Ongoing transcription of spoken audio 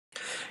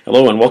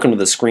Hello and welcome to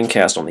the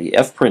screencast on the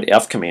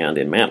FPRINTF command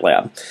in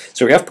MATLAB.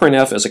 So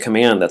FPRINTF is a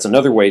command that's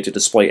another way to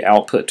display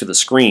output to the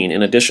screen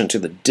in addition to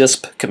the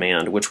DISP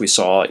command which we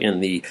saw in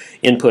the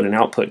input and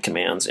output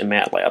commands in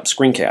MATLAB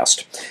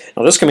screencast.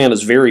 Now this command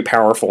is very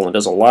powerful and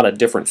does a lot of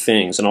different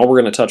things, and all we're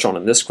going to touch on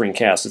in this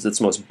screencast is its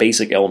most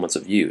basic elements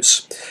of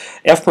use.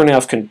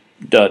 FPRINTF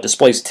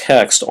displays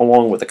text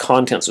along with the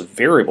contents of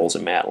variables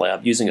in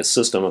MATLAB using a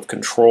system of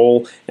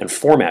control and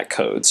format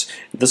codes.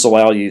 This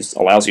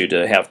allows you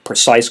to have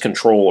precise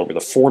control over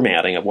the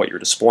formatting of what you're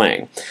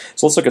displaying.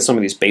 So let's look at some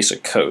of these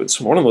basic codes.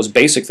 One of the most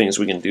basic things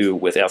we can do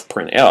with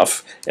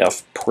FPRINTF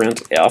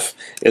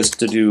is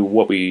to do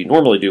what we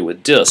normally do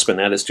with DISP, and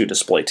that is to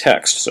display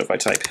text. So if I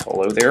type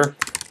hello there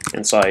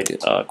inside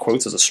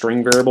quotes as a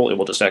string variable, it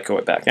will just echo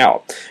it back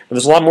out. But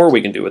there's a lot more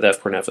we can do with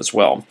FPRINTF as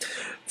well.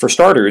 For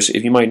starters,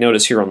 if you might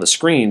notice here on the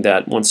screen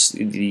that once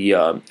the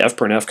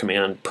FPRINTF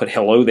command put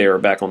hello there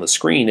back on the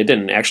screen, it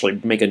didn't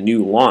actually make a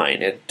new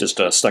line. It just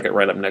stuck it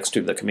right up next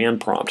to the command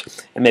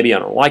prompt. And maybe I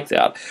don't like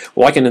that.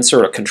 Well, I can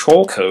insert a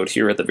control code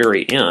here at the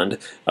very end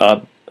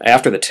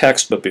after the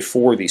text but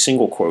before the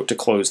single quote to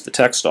close the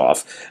text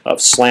off of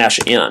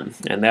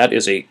 /n. And that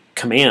is a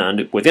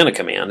command within a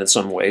command in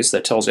some ways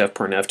that tells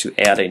FPRINTF to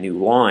add a new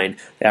line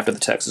after the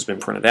text has been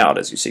printed out,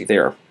 as you see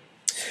there.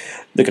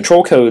 The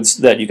control codes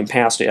that you can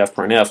pass to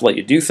FPRINTF let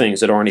you do things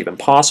that aren't even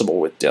possible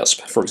with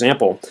DISP. For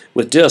example,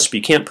 with DISP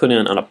you can't put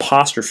in an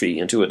apostrophe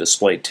into a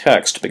displayed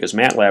text because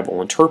MATLAB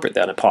will interpret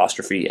that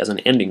apostrophe as an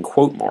ending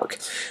quote mark.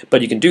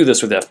 But you can do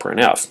this with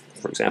FPRINTF.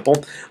 For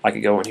example, I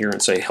could go in here and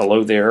say,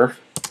 hello there,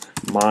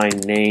 my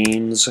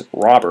name's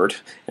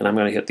Robert, and I'm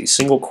going to hit the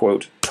single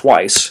quote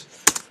twice.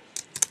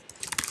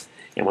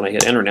 And when I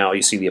hit enter now,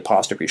 you see the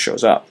apostrophe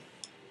shows up.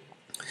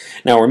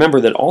 Now remember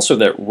that also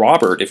that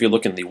Robert, if you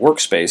look in the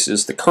workspace,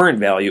 is the current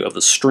value of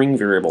the string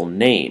variable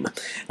name.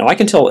 Now I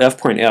can tell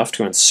FPRINTF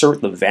to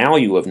insert the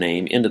value of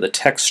name into the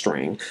text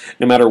string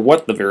no matter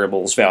what the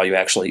variable's value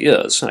actually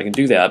is. I can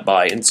do that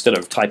by, instead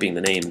of typing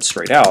the name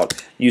straight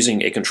out,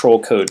 using a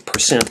control code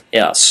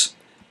 %s.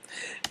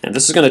 And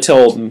this is going to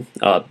tell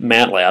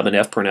MATLAB and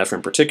FPRINTF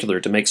in particular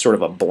to make sort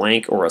of a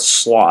blank or a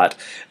slot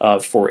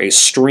for a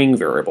string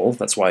variable.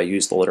 That's why I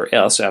use the letter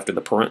S after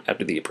the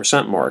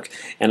 % mark.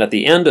 And at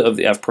the end of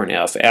the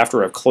FPRINTF,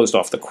 after I've closed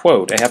off the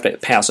quote, I have to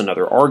pass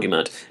another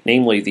argument,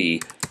 namely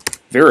the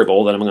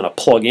variable that I'm going to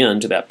plug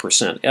into that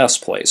 %s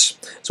place.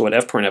 So what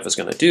FPRINTF is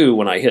going to do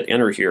when I hit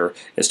enter here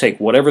is take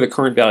whatever the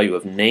current value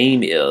of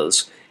name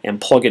is and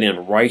plug it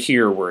in right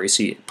here where you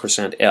see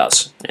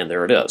 %s, and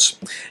there it is.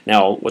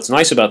 Now what's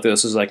nice about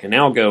this is I can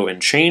now go and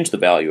change the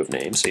value of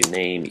name, say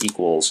name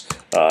equals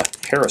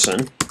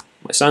Harrison,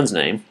 my son's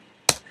name,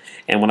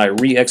 and when I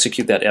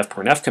re-execute that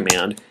FPRINTF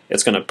command,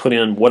 it's going to put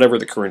in whatever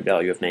the current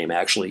value of name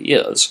actually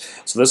is.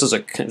 So this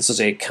is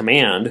a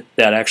command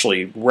that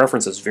actually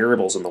references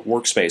variables in the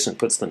workspace and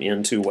puts them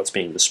into what's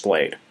being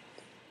displayed.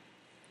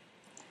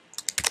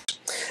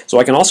 So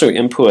I can also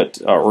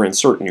input or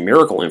insert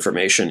numerical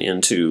information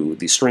into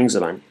the strings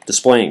that I'm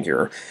displaying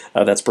here.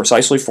 That's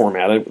precisely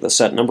formatted with a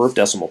set number of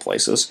decimal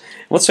places.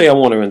 Let's say I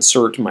want to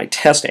insert my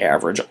test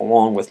average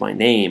along with my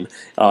name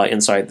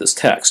inside this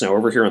text. Now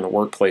over here in the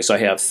workplace I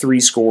have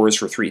 3 scores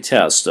for 3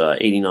 tests,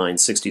 89,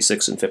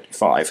 66, and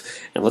 55.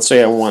 And let's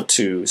say I want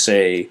to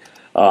say,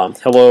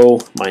 hello,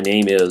 my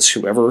name is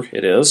whoever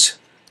it is,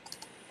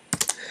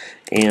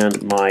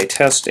 and my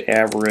test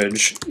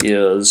average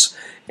is,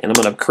 and I'm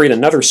going to create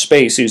another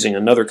space using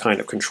another kind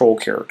of control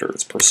character.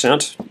 It's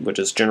 %, which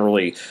is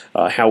generally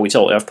how we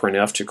tell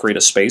FPRINTF to create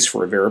a space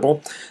for a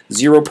variable,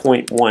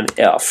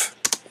 0.1f.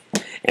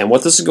 And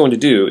what this is going to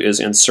do is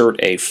insert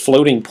a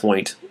floating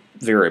point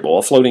variable.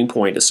 A floating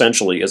point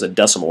essentially is a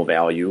decimal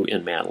value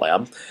in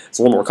MATLAB. It's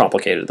a little more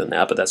complicated than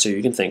that, but that's how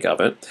you can think of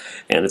it.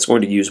 And it's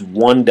going to use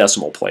 1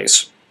 decimal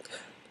place.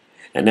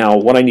 And now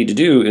what I need to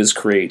do is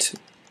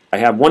I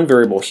have one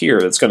variable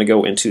here that's going to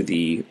go into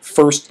the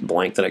first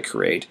blank that I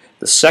create.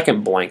 The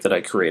second blank that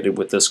I created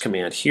with this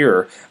command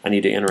here, I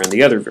need to enter in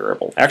the other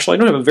variable. Actually, I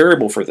don't have a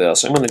variable for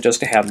this. I'm going to just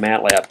have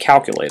MATLAB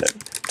calculate it.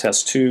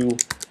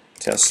 Test2,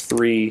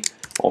 test3,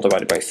 all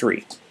divided by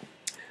 3.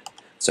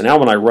 So now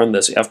when I run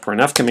this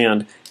FPRINTF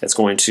command, it's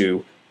going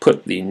to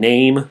put the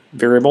name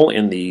variable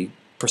in the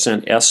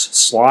 %s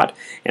slot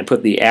and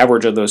put the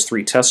average of those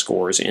 3 test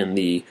scores in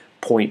the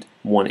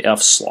 0.1f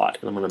slot.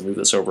 And I'm going to move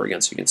this over again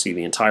so you can see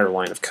the entire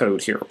line of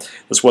code here.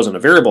 This wasn't a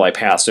variable I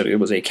passed it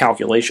was a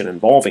calculation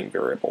involving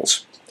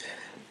variables.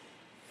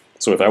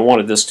 So if I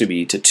wanted this to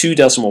be to 2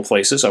 decimal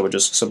places, I would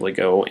just simply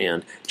go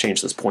and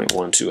change this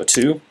 0.1 to a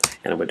 2,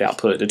 and it would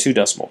output it to 2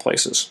 decimal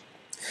places.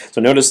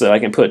 So notice that I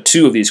can put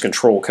 2 of these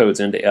control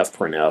codes into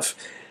FPRINTF,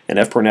 and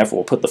FPRINTF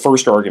will put the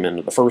first argument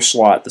into the first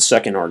slot, the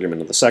second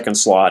argument into the second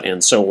slot,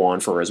 and so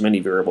on for as many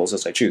variables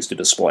as I choose to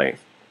display.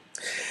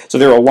 So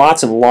there are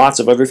lots and lots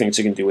of other things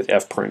you can do with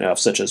FPRINTF,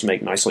 such as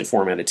make nicely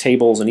formatted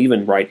tables and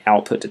even write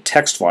output to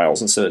text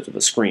files instead of to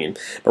the screen.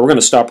 But we're going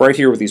to stop right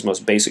here with these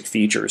most basic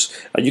features.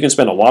 You can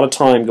spend a lot of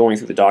time going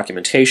through the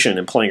documentation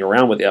and playing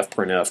around with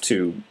FPRINTF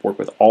to work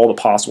with all the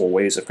possible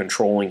ways of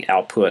controlling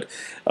output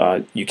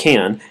you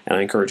can, and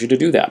I encourage you to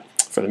do that.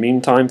 For the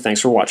meantime, thanks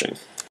for watching.